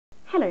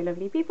Hello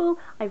lovely people,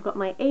 I've got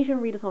my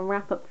Asian Readathon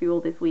wrap-up for you all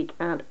this week,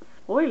 and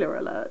spoiler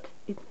alert,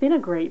 it's been a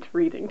great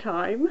reading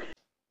time.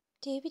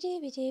 Safety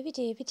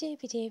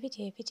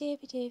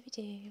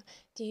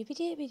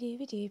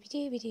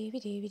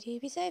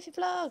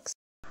vlogs.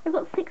 I've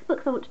got 6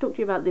 books I want to talk to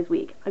you about this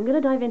week. I'm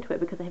going to dive into it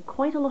because I have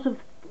quite a lot of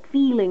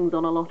feelings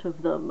on a lot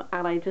of them,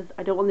 and I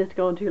don't want this to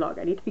go on too long.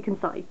 I need to be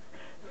concise.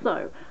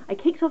 So, I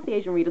kicked off the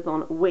Asian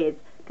Readathon with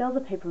Girls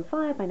of Paper and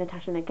Fire by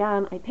Natasha and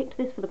Ngan. I picked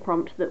this for the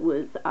prompt that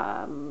was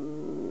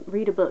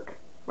read a book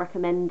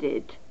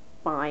recommended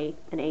by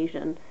an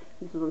Asian.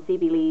 This was on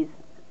CB Lee's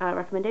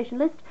recommendation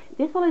list.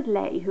 This follows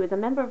Lei, who is a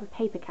member of a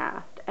paper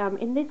caste.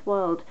 In this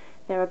world,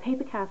 there are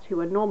paper castes who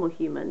are normal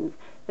humans.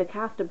 The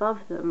caste above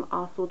them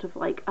are sort of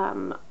like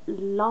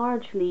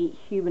largely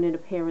human in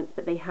appearance,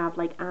 but they have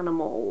like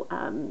animal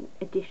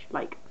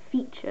like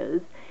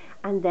features.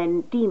 And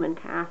then demon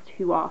caste,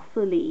 who are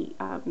fully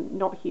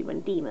not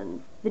human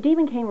demons. The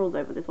Demon King rules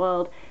over this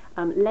world.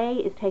 Lei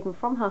is taken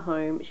from her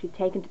home. She's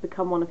taken to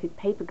become one of his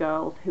paper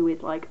girls, who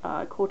is like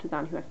a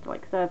courtesan who has to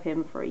like serve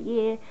him for a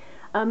year.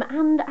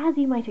 And as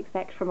you might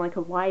expect from like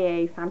a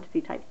YA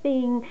fantasy type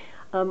thing,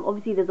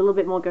 obviously there's a little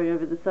bit more going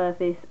over the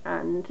surface,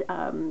 and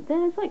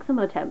there's like some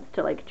attempts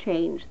to like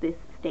change this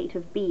state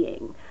of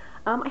being.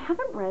 I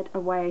haven't read a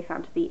YA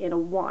fantasy in a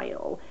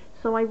while,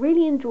 so I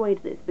really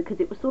enjoyed this because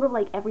it was sort of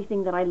like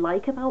everything that I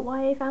like about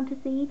YA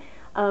fantasy.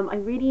 I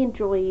really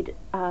enjoyed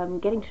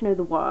getting to know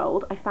the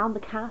world. I found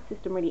the caste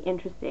system really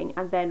interesting,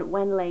 and then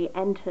when Lei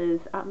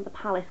enters the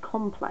palace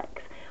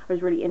complex, I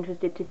was really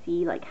interested to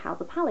see like how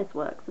the palace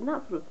works and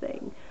that sort of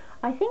thing.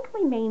 I think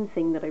my main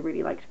thing that I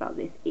really liked about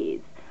this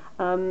is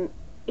in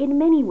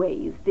many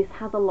ways this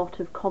has a lot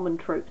of common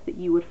tropes that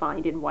you would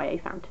find in YA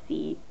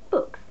fantasy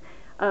books.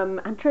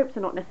 And tropes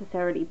are not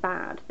necessarily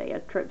bad, they are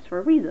tropes for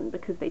a reason,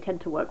 because they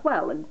tend to work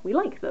well and we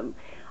like them.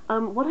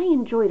 What I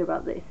enjoyed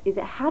about this is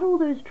it had all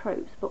those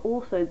tropes, but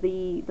also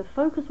the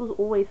focus was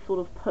always sort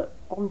of put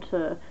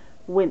onto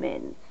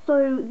women.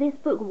 So this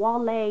book,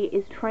 while Lei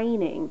is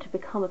training to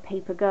become a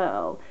paper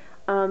girl,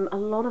 a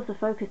lot of the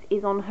focus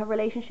is on her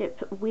relationship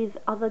with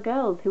other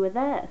girls who are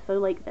there. So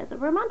like there's a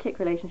romantic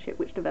relationship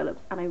which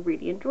develops, and I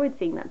really enjoyed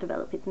seeing that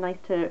develop. It's nice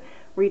to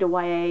read a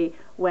YA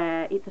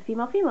where it's a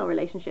female-female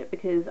relationship,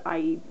 because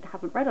I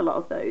haven't read a lot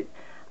of those.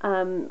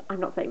 I'm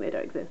not saying they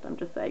don't exist, I'm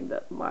just saying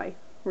that my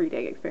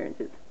reading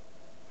experience is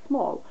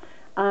small.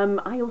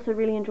 I also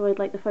really enjoyed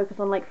like the focus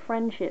on like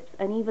friendships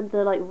and even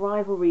the like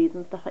rivalries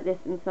and stuff like this,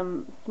 and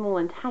some small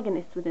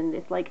antagonists within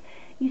this. Like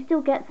you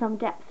still get some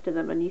depth to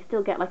them, and you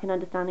still get like an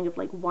understanding of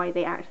like why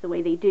they act the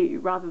way they do,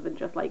 rather than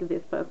just like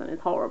this person is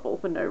horrible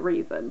for no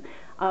reason.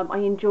 I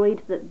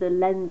enjoyed that the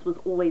lens was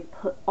always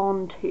put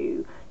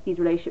onto these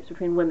relationships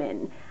between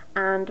women.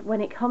 And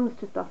when it comes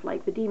to stuff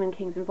like the Demon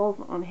King's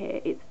involvement on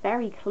here, it's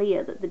very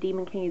clear that the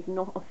Demon King is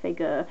not a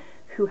figure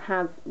who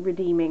has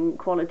redeeming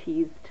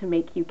qualities to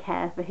make you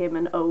care for him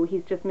and oh,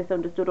 he's just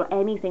misunderstood or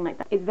anything like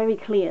that. It's very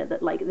clear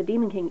that like the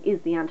Demon King is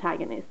the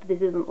antagonist.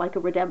 This isn't like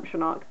a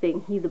redemption arc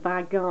thing, he's a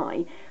bad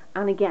guy.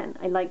 And again,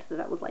 I liked that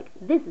that was like,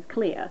 this is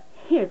clear,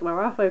 here's where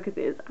our focus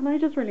is, and I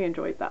just really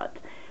enjoyed that.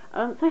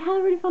 So I had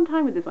a really fun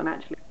time with this one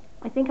actually.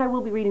 I think I will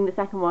be reading the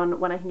second one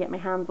when I can get my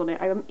hands on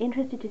it. I'm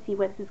interested to see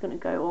where this is going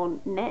to go on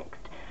next.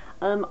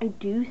 I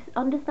do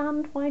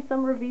understand why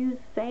some reviews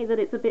say that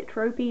it's a bit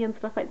tropey and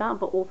stuff like that,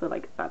 but also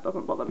like that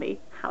doesn't bother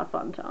me. Had a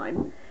fun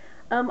time.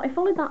 I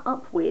followed that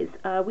up with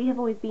We Have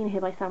Always Been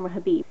Here by Samra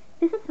Habib.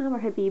 This is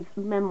Samra Habib's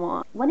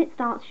memoir. When it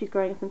starts, she's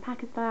growing up in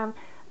Pakistan.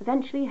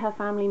 Eventually her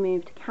family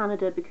moved to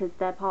Canada because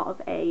they're part of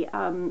a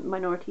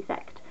minority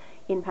sect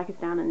in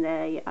Pakistan, and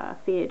they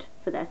feared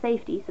for their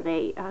safety, so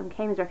they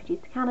came as refugees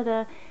to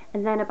Canada.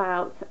 And then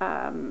about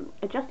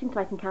adjusting to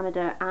life in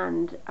Canada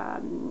and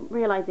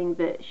realising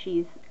that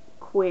she's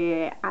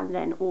queer, and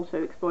then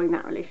also exploring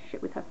that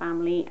relationship with her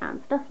family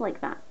and stuff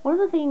like that. One of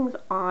the things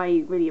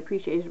I really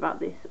appreciated about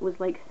this was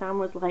like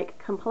Samra's like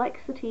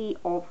complexity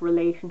of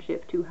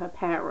relationship to her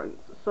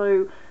parents.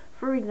 So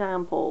for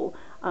example,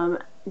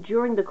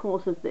 during the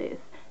course of this,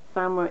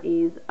 Samra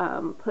is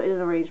put in an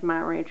arranged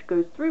marriage,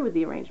 goes through with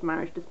the arranged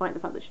marriage despite the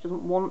fact that she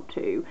doesn't want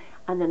to,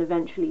 and then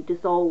eventually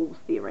dissolves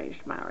the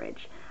arranged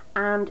marriage.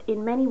 And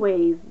in many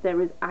ways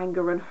there is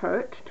anger and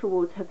hurt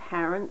towards her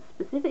parents,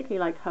 specifically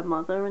like her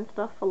mother and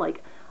stuff, for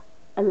like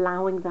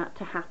allowing that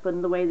to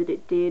happen the way that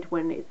it did,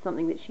 when it's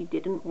something that she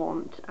didn't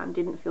want and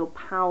didn't feel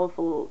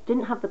powerful,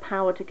 didn't have the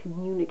power to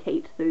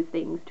communicate those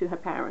things to her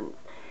parents.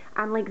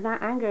 And like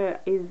that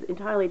anger is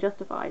entirely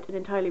justified and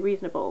entirely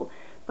reasonable,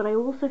 but I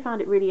also found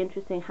it really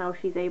interesting how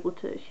she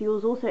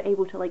was also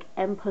able to like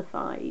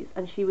empathize,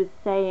 and she was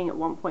saying at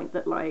one point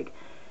that like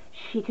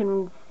she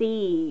can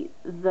see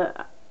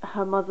that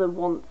her mother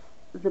wants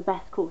the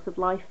best course of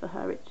life for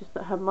her. It's just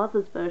that her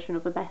mother's version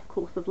of the best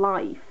course of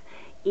life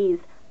is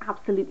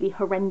absolutely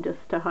horrendous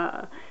to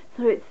her.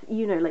 So it's,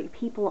 you know, like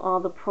people are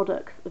the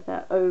products of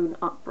their own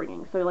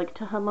upbringing. So like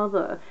to her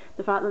mother,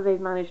 the fact that they've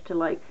managed to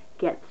like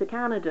get to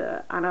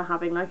Canada and are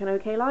having like an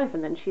okay life,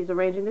 and then she's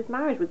arranging this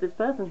marriage with this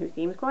person who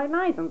seems quite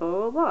nice and blah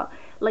blah blah.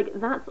 Like,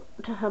 that's,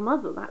 to her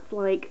mother, that's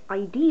like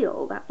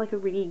ideal, that's like a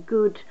really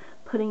good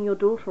putting your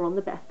daughter on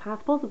the best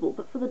path possible.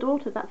 But for the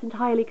daughter, that's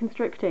entirely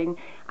constricting,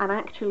 and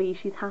actually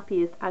she's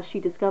happiest as she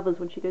discovers,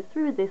 when she goes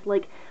through with this,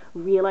 like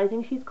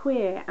realizing she's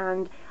queer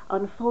and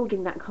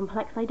unfolding that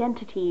complex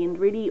identity and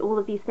really all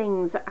of these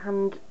things.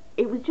 And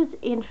it was just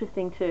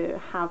interesting to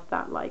have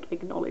that like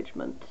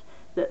acknowledgement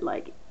that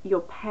like your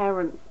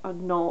parents are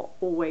not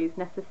always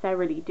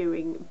necessarily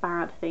doing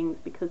bad things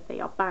because they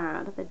are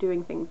bad, they're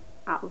doing things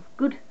out of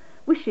good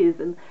wishes.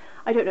 And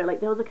I don't know,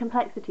 like, there was a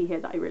complexity here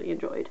that I really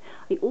enjoyed.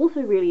 I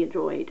also really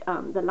enjoyed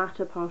the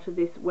latter part of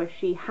this, where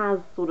she has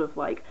sort of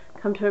like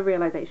come to a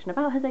realization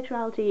about her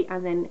sexuality,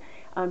 and then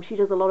she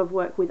does a lot of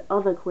work with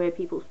other queer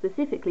people,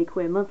 specifically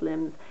queer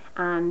Muslims,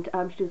 and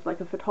she does like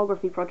a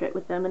photography project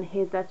with them and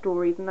hears their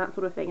stories and that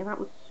sort of thing. And that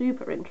was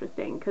super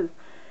interesting, because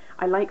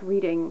I like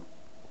reading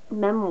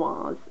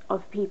memoirs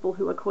of people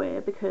who are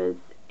queer, because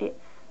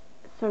it's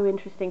so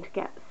interesting to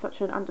get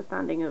such an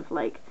understanding of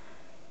like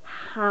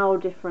how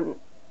different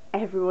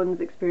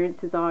everyone's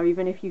experiences are,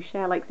 even if you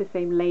share like the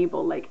same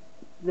label. Like,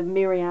 the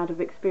myriad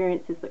of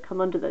experiences that come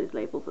under those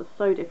labels are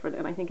so different,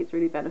 and I think it's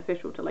really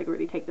beneficial to like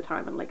really take the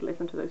time and like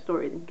listen to those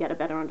stories and get a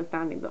better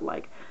understanding that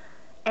like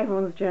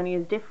everyone's journey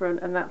is different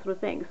and that sort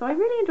of thing. So I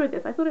really enjoyed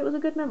this. I thought it was a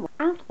good memoir.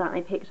 After that,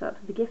 I picked up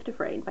The Gift of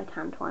Rain by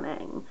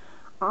Twan.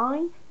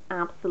 I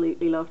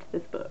absolutely loved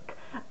this book.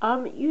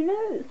 You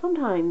know,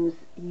 sometimes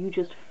you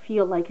just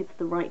feel like it's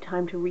the right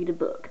time to read a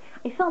book.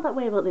 I felt that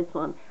way about this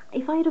one.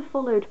 If I had have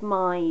followed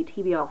my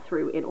TBR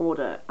through in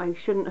order, I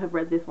shouldn't have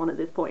read this one at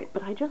this point,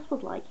 but I just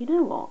was like, you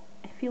know what,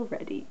 I feel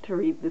ready to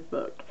read this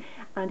book,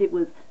 and it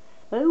was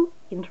so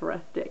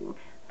interesting.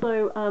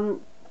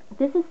 So,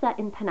 this is set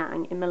in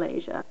Penang in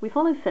Malaysia. We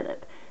follow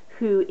Philip,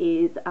 who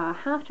is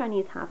half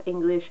Chinese, half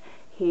English.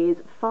 His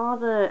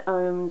father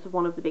owns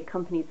one of the big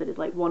companies that is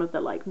like one of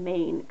the like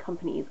main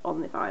companies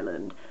on this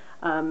island.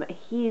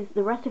 The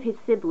rest of his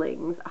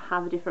siblings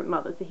have a different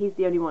mother, so he's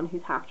the only one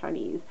who's half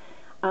Chinese.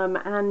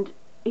 And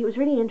it was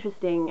really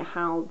interesting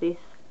how this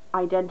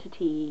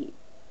identity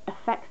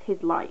affects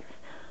his life.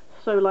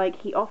 So like,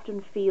 he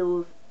often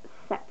feels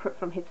separate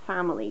from his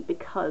family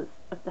because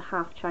of the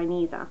half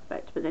Chinese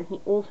aspect, but then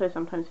he also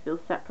sometimes feels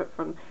separate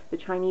from the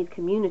Chinese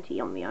community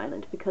on the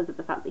island because of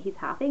the fact that he's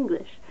half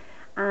English.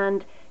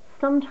 And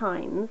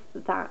sometimes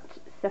that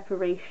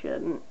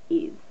separation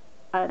is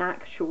an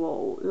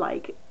actual,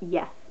 like,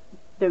 yes,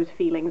 those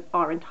feelings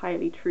are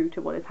entirely true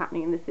to what is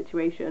happening in this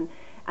situation,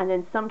 and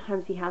then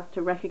sometimes he has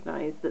to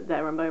recognise that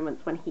there are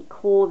moments when he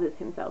causes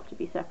himself to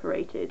be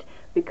separated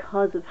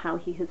because of how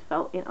he has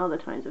felt in other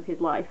times of his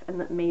life, and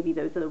that maybe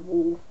those are the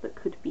walls that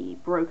could be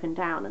broken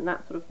down and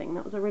that sort of thing.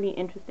 That was a really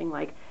interesting,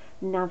 like,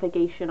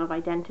 navigation of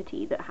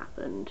identity that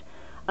happened.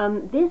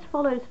 This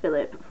follows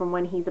Philip from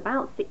when he's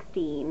about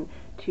 16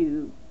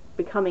 to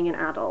becoming an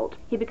adult.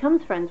 He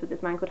becomes friends with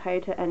this man called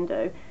Hayato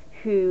Endo,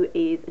 who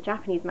is a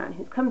Japanese man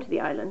who's come to the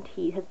island.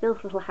 He has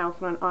built a little house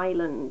on an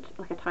island,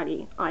 like a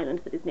tiny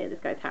island that is near this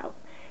guy's house.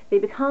 They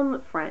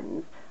become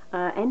friends.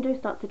 Endo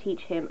starts to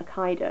teach him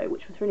Aikido,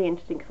 which was really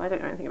interesting because I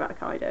don't know anything about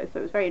Aikido, so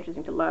it was very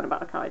interesting to learn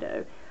about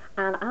Aikido.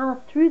 And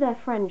through their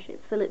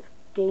friendship, Philip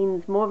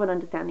gains more of an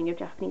understanding of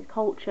Japanese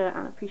culture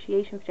and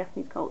appreciation for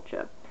Japanese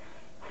culture.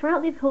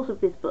 Throughout the course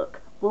of this book,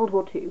 World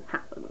War II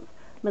happens.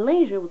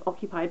 Malaysia was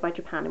occupied by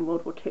Japan in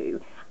World War II,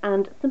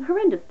 and some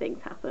horrendous things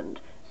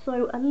happened.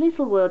 So a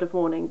little word of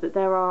warning that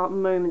there are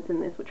moments in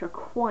this which are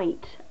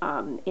quite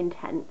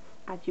intense,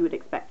 as you would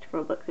expect for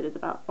a book that is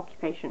about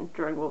occupation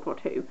during World War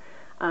II.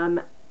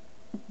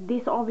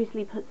 This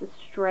obviously puts a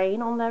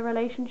strain on their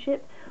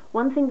relationship.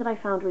 One thing that I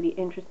found really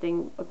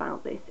interesting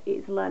about this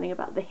is learning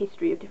about the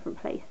history of different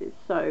places.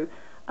 So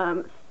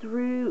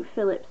through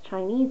Philip's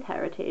Chinese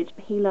heritage,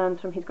 he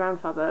learns from his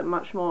grandfather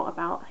much more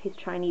about his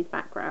Chinese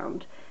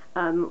background,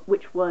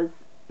 which was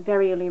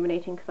very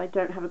illuminating because I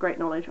don't have a great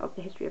knowledge of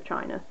the history of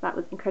China, so that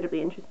was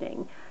incredibly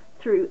interesting.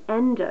 Through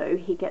Endo,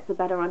 he gets a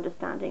better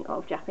understanding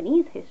of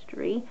Japanese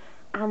history,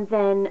 and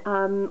then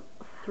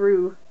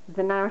through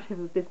the narrative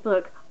of this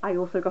book, I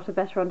also got a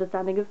better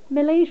understanding of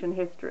Malaysian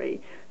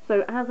history.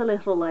 So as a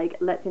little, like,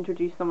 let's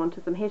introduce someone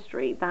to some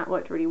history, that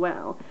worked really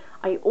well.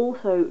 I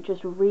also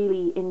just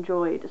really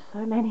enjoyed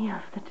so many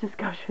of the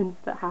discussions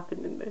that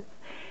happened in this.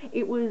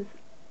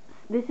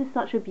 This is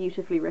such a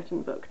beautifully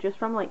written book. Just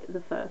from like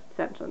the first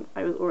sentence,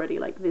 I was already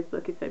like, this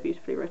book is so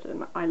beautifully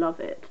written, I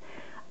love it.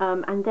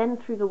 And then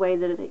through the way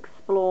that it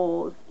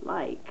explores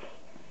like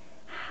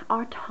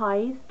our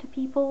ties to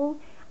people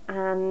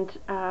and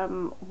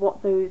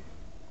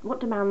what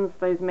demands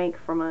those make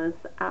from us.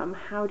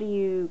 How do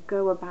you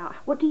go about,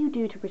 what do you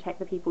do to protect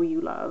the people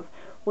you love?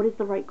 What is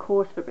the right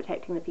course for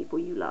protecting the people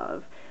you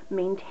love?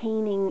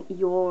 Maintaining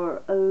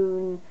your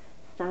own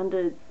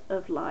standards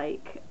of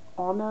like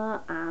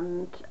honor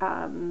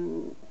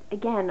and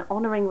again,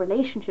 honoring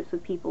relationships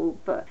with people,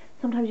 but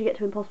sometimes you get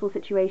to impossible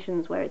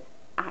situations where it's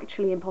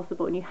actually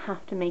impossible and you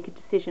have to make a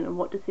decision, and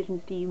what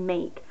decisions do you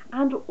make,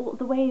 and all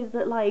the ways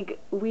that like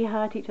we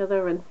hurt each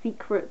other and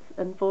secrets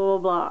and blah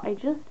blah blah.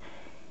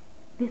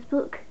 This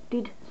book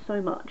did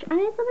so much, and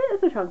it's a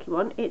bit of a chunky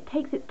one. It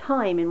takes its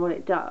time in what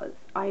it does.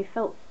 I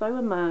felt so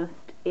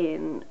immersed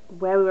in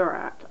where we were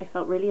at. I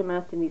felt really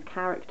immersed in these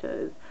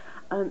characters,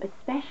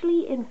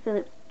 especially in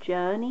Philip's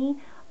journey,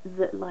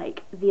 that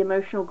like the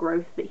emotional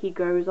growth that he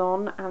goes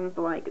on, and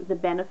like the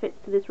benefits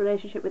to this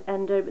relationship with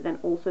Endo, but then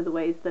also the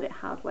ways that it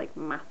has like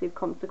massive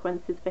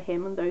consequences for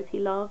him and those he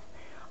loves.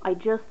 I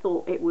just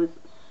thought it was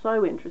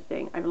so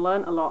interesting. I've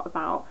learned a lot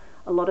about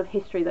a lot of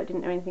history that I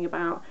didn't know anything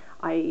about.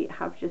 I'm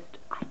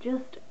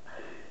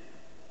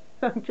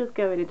just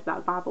going into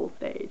that babble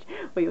stage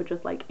where you're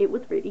just like, it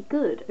was really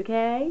good,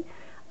 okay?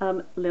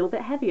 A little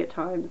bit heavy at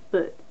times,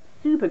 but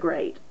super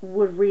great.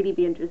 Would really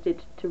be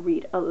interested to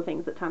read other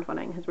things that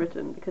Twan has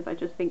written, because I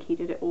just think he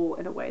did it all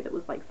in a way that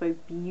was like so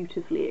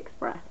beautifully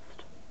expressed.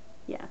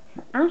 Yeah.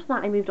 After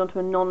that I moved on to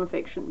a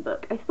non-fiction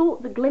book. I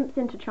thought the glimpse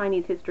into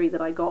Chinese history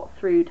that I got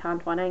through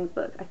Twan's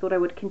book, I thought I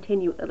would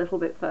continue a little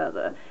bit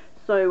further.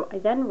 So I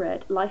then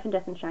read Life and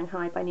Death in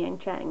Shanghai by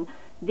Cheng.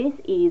 This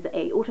is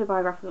a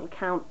autobiographical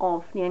account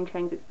of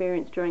Cheng's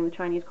experience during the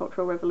Chinese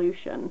Cultural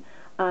Revolution.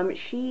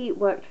 She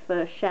worked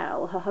for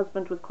Shell. Her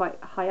husband was quite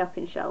high up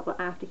in Shell, but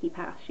after he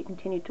passed she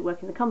continued to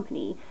work in the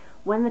company.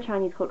 When the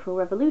Chinese Cultural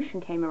Revolution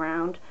came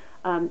around,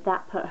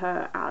 that put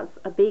her as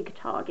a big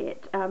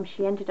target.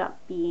 She ended up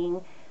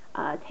being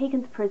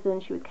taken to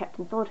prison. She was kept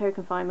in solitary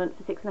confinement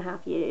for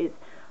 6.5 years.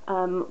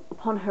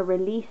 Upon her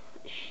release,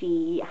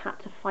 she had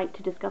to fight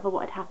to discover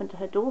what had happened to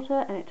her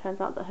daughter, and it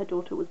turns out that her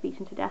daughter was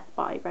beaten to death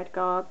by Red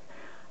Guards.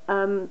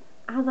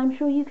 As I'm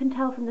sure you can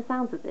tell from the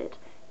sounds of it,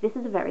 this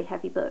is a very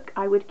heavy book.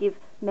 I would give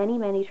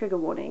many trigger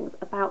warnings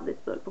about this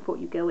book before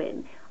you go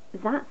in.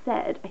 That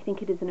said, I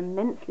think it is an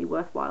immensely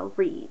worthwhile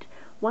read.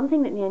 One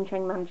thing that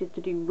Cheng manages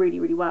to do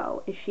really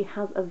well is she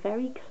has a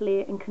very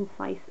clear and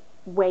concise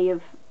way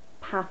of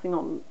passing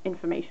on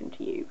information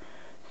to you.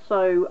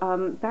 So,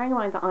 bearing in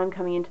mind that I'm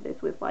coming into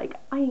this with, like,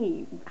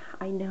 I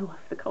know of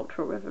the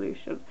Cultural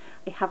Revolution.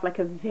 I have, like,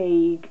 a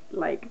vague,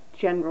 like,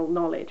 general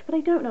knowledge, but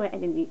I don't know it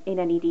in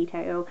any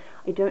detail.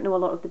 I don't know a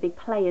lot of the big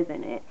players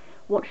in it.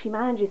 What she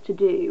manages to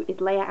do is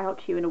lay it out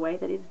to you in a way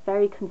that is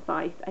very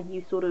concise, and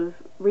you sort of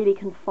really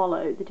can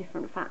follow the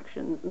different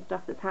factions and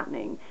stuff that's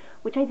happening,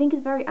 which I think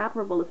is very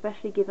admirable,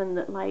 especially given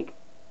that, like,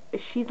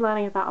 she's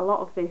learning about a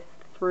lot of this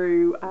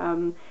through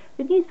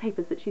the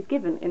newspapers that she's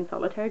given in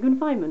solitary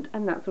confinement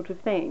and that sort of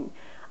thing.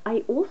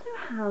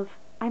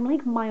 I'm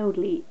like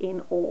mildly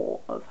in awe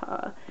of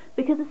her,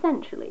 because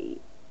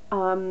essentially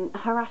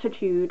her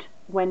attitude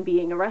when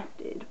being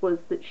arrested was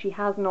that she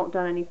has not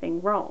done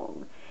anything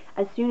wrong.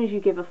 As soon as you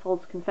give a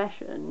false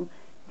confession,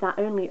 that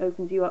only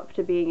opens you up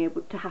to being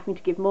able to having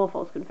to give more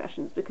false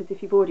confessions, because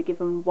if you've already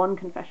given one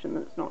confession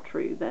that's not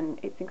true, then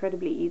it's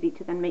incredibly easy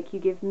to then make you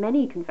give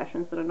many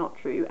confessions that are not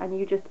true, and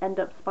you just end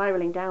up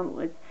spiraling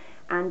downwards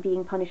and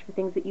being punished for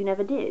things that you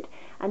never did.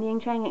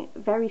 And Cheng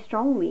very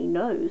strongly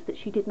knows that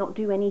she did not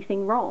do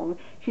anything wrong.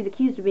 She's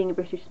accused of being a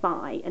British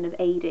spy and of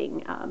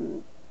aiding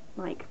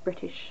like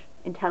British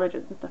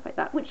intelligence and stuff like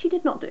that, which she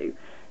did not do.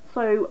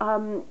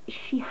 So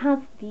she has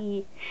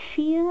the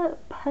sheer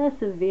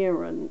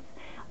perseverance,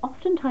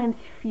 oftentimes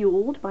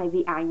fueled by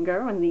the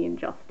anger and the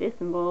injustice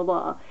and blah blah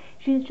blah.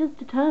 She's just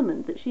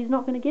determined that she's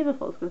not going to give a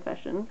false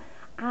confession,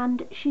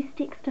 and she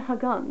sticks to her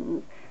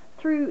guns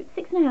through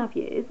 6.5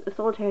 years of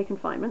solitary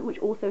confinement, which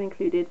also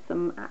included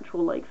some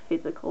actual like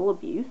physical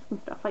abuse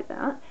and stuff like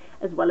that,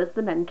 as well as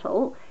the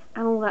mental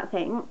and all that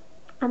thing.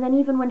 And then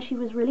even when she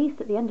was released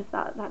at the end of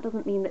that, that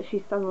doesn't mean that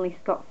she's suddenly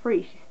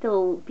scot-free. She's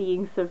still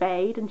being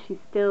surveyed, and she's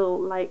still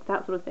like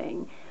that sort of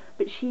thing.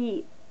 But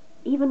she,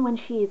 even when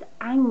she is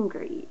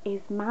angry,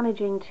 is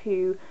managing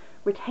to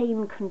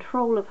retain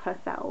control of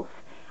herself,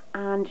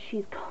 and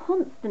she's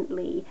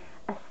constantly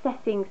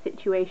assessing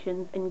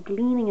situations and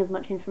gleaning as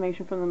much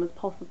information from them as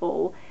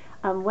possible,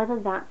 whether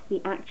that's the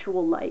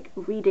actual like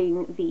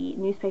reading the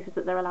newspapers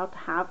that they're allowed to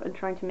have and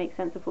trying to make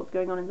sense of what's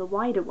going on in the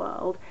wider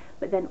world,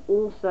 but then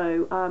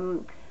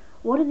also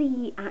what are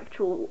the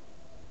actual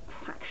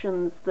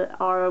factions that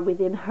are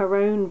within her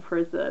own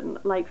prison.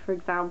 Like, for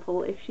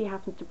example, if she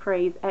happens to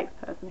praise X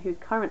person who's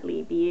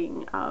currently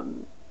being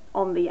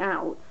on the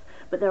outs,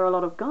 but there are a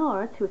lot of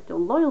guards who are still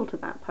loyal to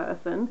that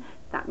person,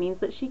 that means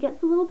that she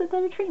gets a little bit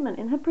better treatment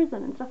in her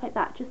prison and stuff like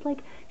that. Just like,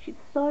 she's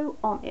so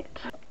on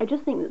it. I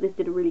just think that this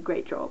did a really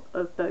great job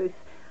of both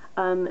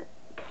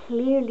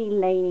clearly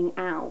laying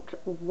out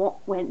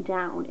what went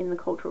down in the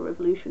Cultural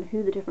Revolution,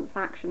 who the different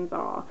factions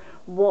are,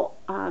 what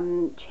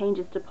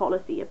changes to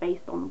policy are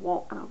based on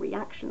what our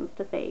reactions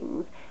to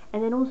things,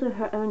 and then also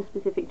her own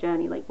specific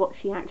journey, like what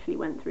she actually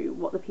went through,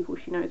 what the people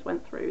she knows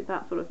went through,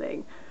 that sort of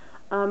thing.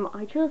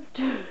 I just...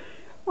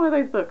 one of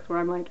those books where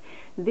I'm like,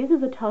 this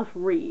is a tough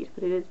read,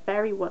 but it is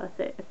very worth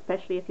it,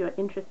 especially if you're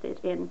interested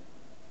in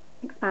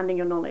expanding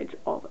your knowledge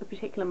of a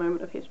particular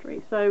moment of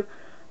history. So,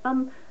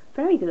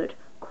 very good.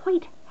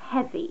 Quite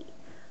heavy.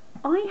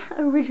 I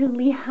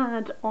originally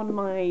had on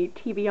my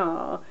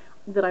TBR,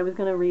 that I was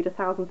going to read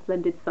 1,000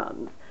 Splendid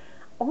Suns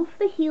off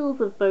the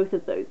heels of both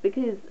of those,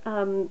 because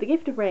The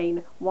Gift of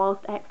Rain,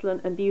 whilst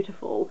excellent and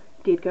beautiful,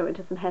 did go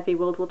into some heavy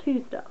World War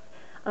II stuff.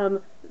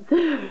 The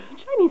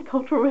Chinese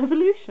Cultural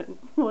Revolution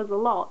was a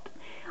lot.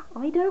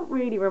 I don't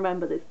really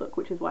remember this book,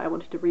 which is why I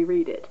wanted to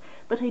reread it,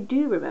 but I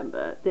do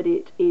remember that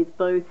it is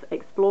both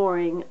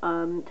exploring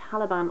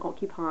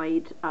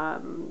Taliban-occupied,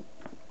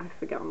 I've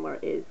forgotten where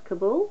it is,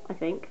 Kabul, I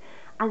think,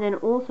 and then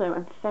also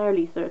I'm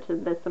fairly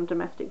certain there's some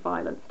domestic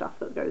violence stuff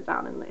that goes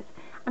down in this.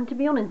 And to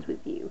be honest with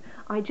you,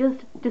 I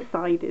just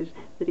decided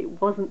that it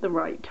wasn't the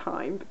right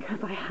time because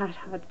I had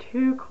had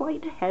two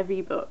quite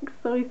heavy books,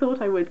 so I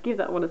thought I would give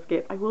that one a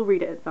skip. I will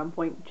read it at some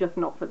point, just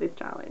not for this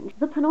challenge.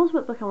 The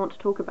penultimate book I want to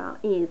talk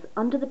about is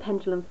Under the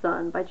Pendulum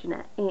Sun by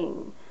Jeannette.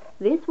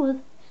 This was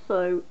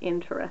so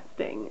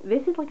interesting.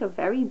 This is like a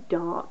very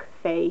dark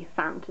fae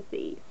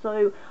fantasy.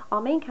 So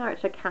our main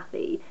character,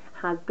 Kathy,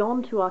 has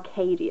gone to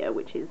Arcadia,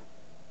 which is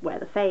where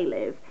the fae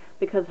live,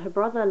 because her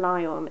brother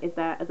Lion is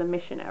there as a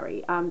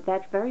missionary.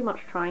 They're very much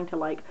trying to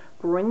like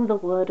bring the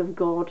word of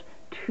God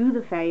to the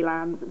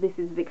Feylands. This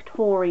is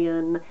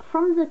Victorian.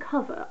 From the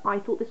cover, I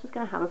thought this was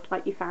going to have a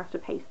slightly faster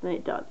pace than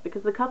it does,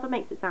 because the cover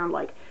makes it sound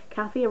like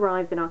Kathy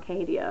arrives in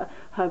Arcadia,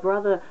 her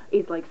brother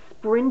is like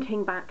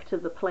sprinting back to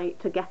the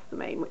to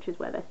Gethsemane, which is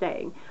where they're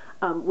staying,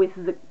 with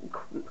the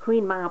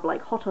Queen Mab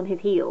like hot on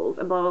his heels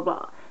and blah blah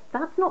blah.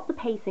 That's not the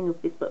pacing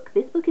of this book.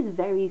 This book is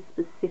very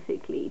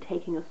specifically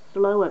taking a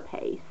slower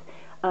pace.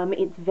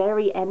 It's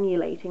very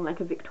emulating like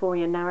a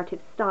Victorian narrative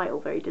style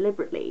very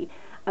deliberately,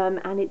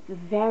 and it's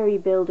very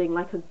building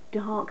like a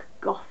dark,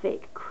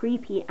 gothic,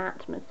 creepy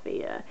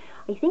atmosphere.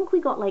 I think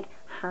we got like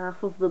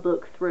half of the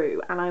book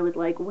through and I was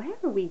like, where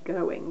are we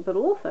going? But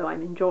also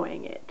I'm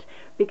enjoying it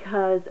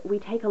because we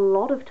take a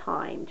lot of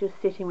time just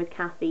sitting with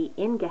Kathy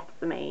in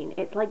Gethsemane.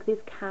 It's like this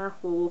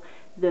castle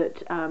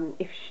that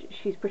if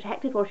she's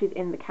protected while she's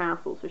in the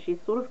castle, so she's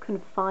sort of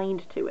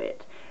confined to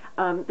it.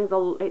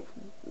 It's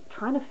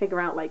trying to figure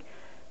out like,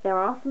 there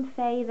are some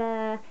fae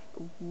there,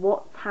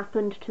 what's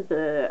happened to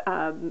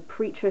the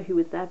preacher who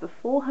was there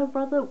before her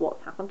brother,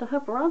 what's happened to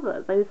her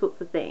brother, those sorts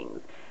of things.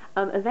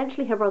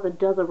 Eventually her brother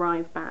does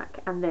arrive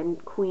back, and then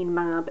Queen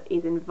Mab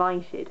is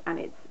invited, and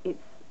it's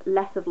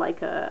less of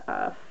like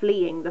a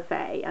fleeing the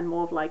fae and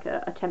more of like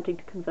a attempting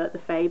to convert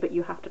the fae, but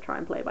you have to try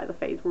and play by the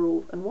fae's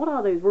rules, and what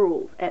are those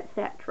rules,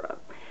 etc.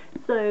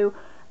 So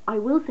I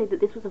will say that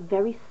this was a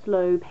very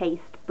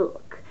slow-paced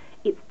book.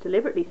 It's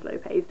deliberately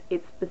slow-paced,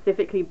 it's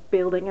specifically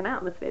building an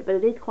atmosphere, but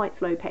it is quite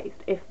slow-paced.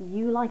 If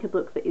you like a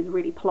book that is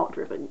really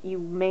plot-driven, you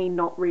may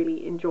not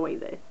really enjoy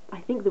this.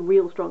 I think the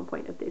real strong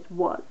point of this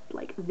was,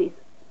 like, this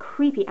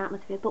creepy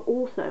atmosphere, but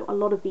also a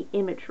lot of the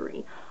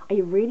imagery. I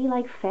really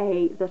like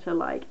fae that are,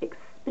 like,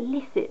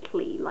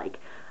 explicitly, like,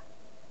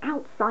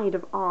 outside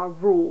of our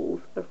rules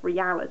of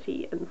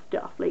reality and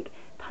stuff. Like,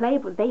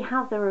 they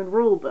have their own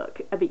rule book,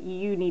 but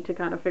you need to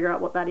kind of figure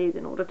out what that is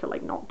in order to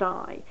like not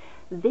die.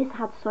 This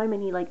had so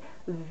many like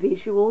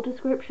visual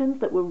descriptions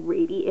that were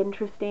really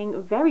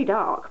interesting, very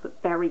dark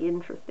but very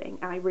interesting,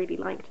 and I really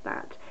liked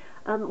that.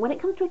 When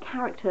it comes to a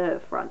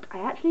character front, I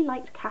actually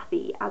liked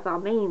Kathy as our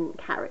main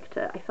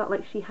character. I felt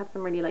like she had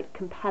some really like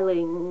she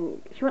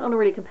went on a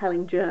really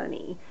compelling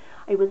journey.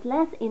 I was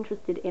less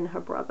interested in her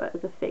brother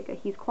as a figure.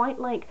 He's quite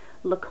like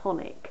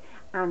laconic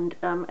and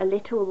a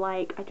little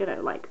like, I don't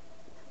know, like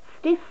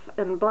stiff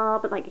and blah,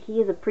 but like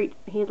he is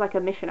like a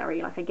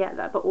missionary, like I get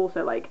that, but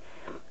also like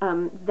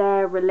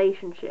their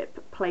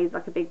relationship plays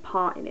like a big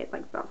part in it.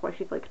 Like that's why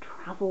she's like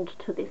travelled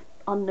to this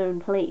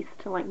unknown place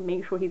to like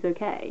make sure he's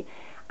okay.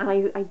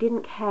 And I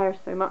didn't care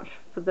so much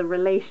for the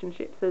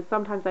relationship, so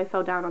sometimes I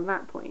fell down on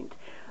that point.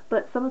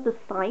 But some of the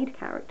side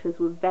characters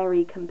were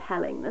very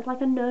compelling. There's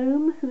like a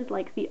gnome who is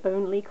like the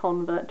only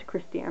convert to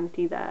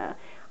Christianity there,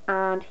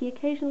 and he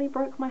occasionally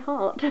broke my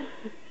heart,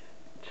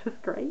 which was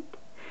great.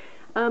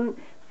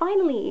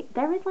 Finally,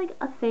 there is like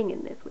a thing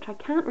in this which I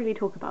can't really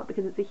talk about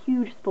because it's a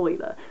huge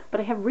spoiler,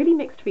 but I have really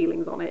mixed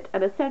feelings on it,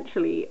 and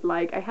essentially,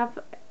 like,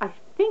 I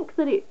think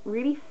that it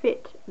really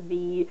fit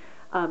the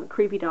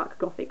creepy dark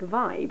gothic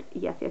vibes,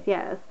 yes, yes,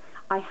 yes.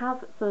 I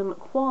have some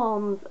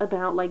qualms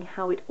about like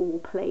how it all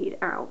played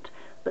out,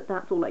 but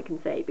that's all I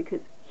can say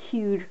because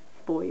huge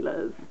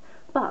spoilers.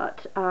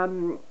 But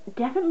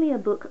definitely a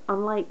book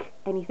unlike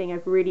anything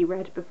I've really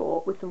read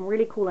before, with some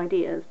really cool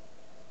ideas,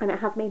 and it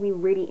has made me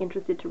really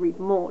interested to read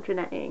more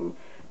Jeannette,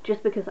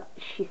 just because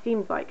she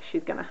seems like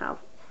she's going to have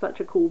such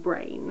a cool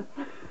brain,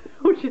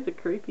 which is a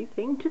creepy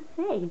thing to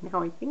say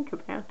now I think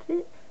about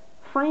it.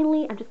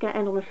 Finally, I'm just going to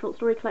end on a short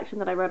story collection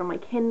that I read on my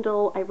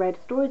Kindle. I read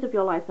Stories of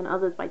Your Life and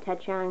Others by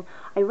Chiang.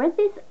 I read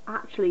this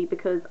actually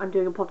because I'm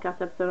doing a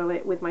podcast episode on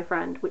it with my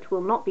friend, which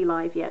will not be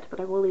live yet, but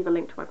I will leave a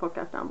link to my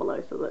podcast down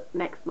below so that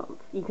next month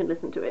you can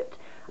listen to it.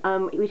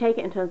 We take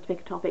it in turns to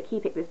pick a topic. He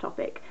picked this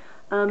topic.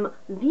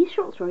 These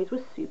short stories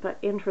were super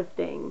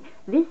interesting.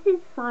 This is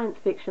science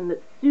fiction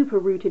that's super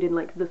rooted in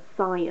like the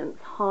science,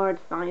 hard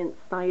science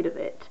side of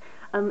it.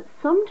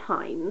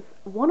 Sometimes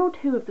one or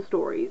two of the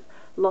stories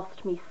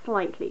lost me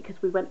slightly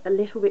because we went a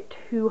little bit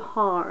too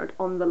hard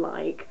on the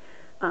like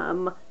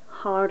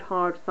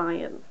hard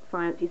science,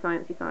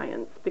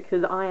 sciencey,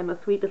 because I am a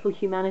sweet little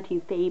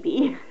humanities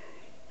baby.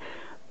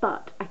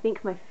 But I think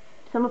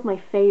some of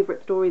my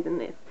favourite stories in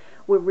this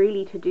were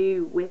really to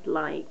do with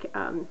like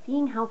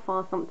seeing how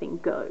far something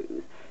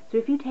goes. So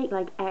if you take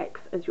like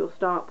X as your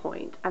start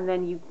point, and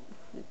then you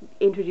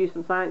introduce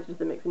some science into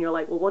the mix, and you're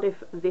like, well, what if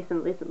this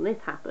and this and this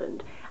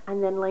happened?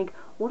 And then like,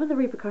 what are the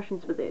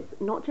repercussions for this?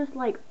 Not just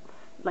like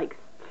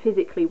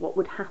physically what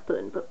would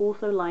happen, but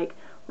also like,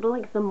 what are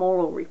like the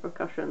moral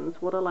repercussions?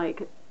 What are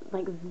like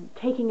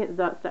taking it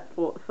that step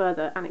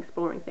further and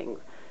exploring things.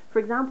 For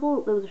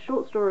example, there was a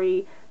short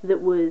story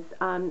that was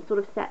sort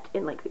of set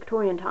in like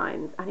Victorian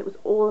times, and it was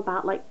all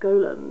about like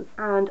golems,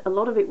 and a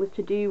lot of it was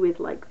to do with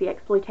like the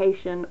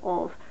exploitation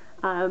of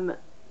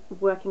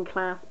working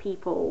class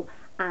people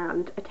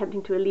and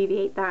attempting to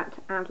alleviate that,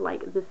 and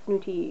like the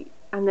snooty,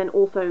 and then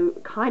also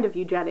kind of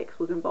eugenics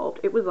was involved.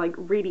 It was like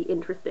really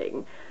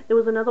interesting. There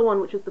was another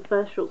one which was the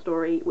first short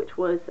story, which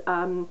was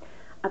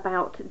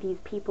about these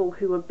people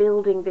who are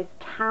building this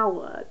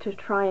tower to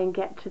try and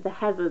get to the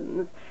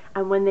heavens,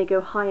 and when they go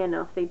high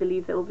enough they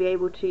believe they'll be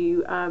able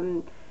to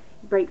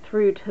break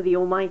through to the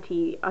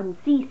Almighty and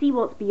see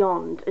what's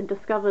beyond and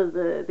discover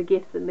the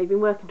gifts, and they've been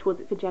working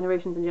towards it for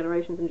generations and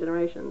generations and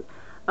generations,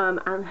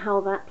 and how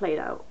that played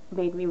out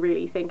made me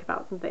really think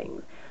about some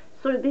things.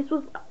 So this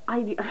was,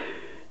 I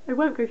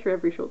won't go through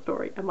every short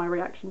story and my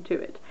reaction to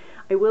it.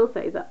 I will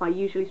say that I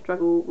usually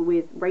struggle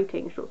with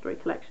rating short story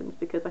collections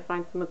because I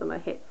find some of them are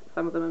hits,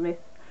 some of them are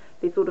misses.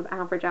 They sort of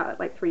average out at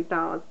like 3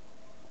 stars.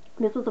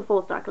 This was a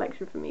 4-star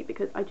collection for me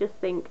because I just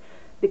think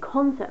the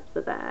concepts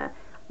are there.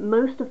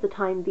 Most of the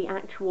time the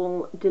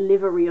actual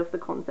delivery of the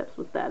concepts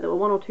was there. There were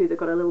 1 or 2 that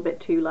got a little bit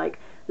too like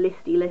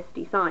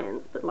listy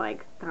science, but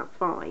like that's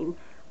fine.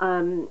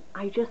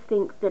 I just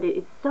think that it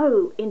is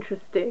so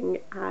interesting,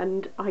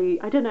 and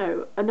I don't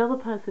know, another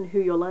person who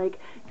you're like,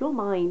 your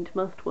mind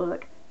must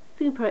work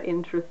super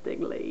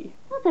interestingly.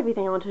 That's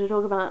everything I wanted to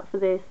talk about for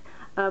this.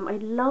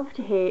 I'd love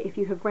to hear if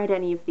you have read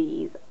any of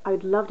these.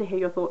 I'd love to hear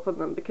your thoughts on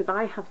them, because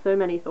I have so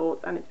many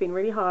thoughts and it's been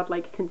really hard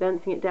like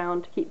condensing it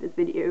down to keep this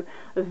video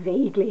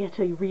vaguely at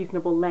a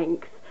reasonable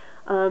length.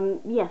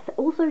 Yes,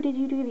 also, did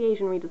you do the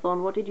Asian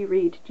Readathon? What did you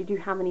read? Did you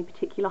have any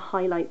particular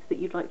highlights that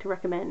you'd like to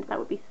recommend? That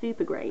would be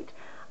super great.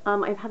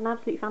 I've had an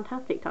absolutely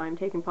fantastic time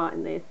taking part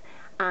in this,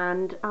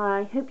 and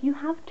I hope you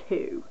have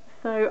too.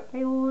 So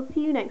I will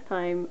see you next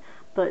time,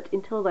 but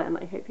until then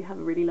I hope you have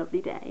a really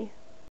lovely day.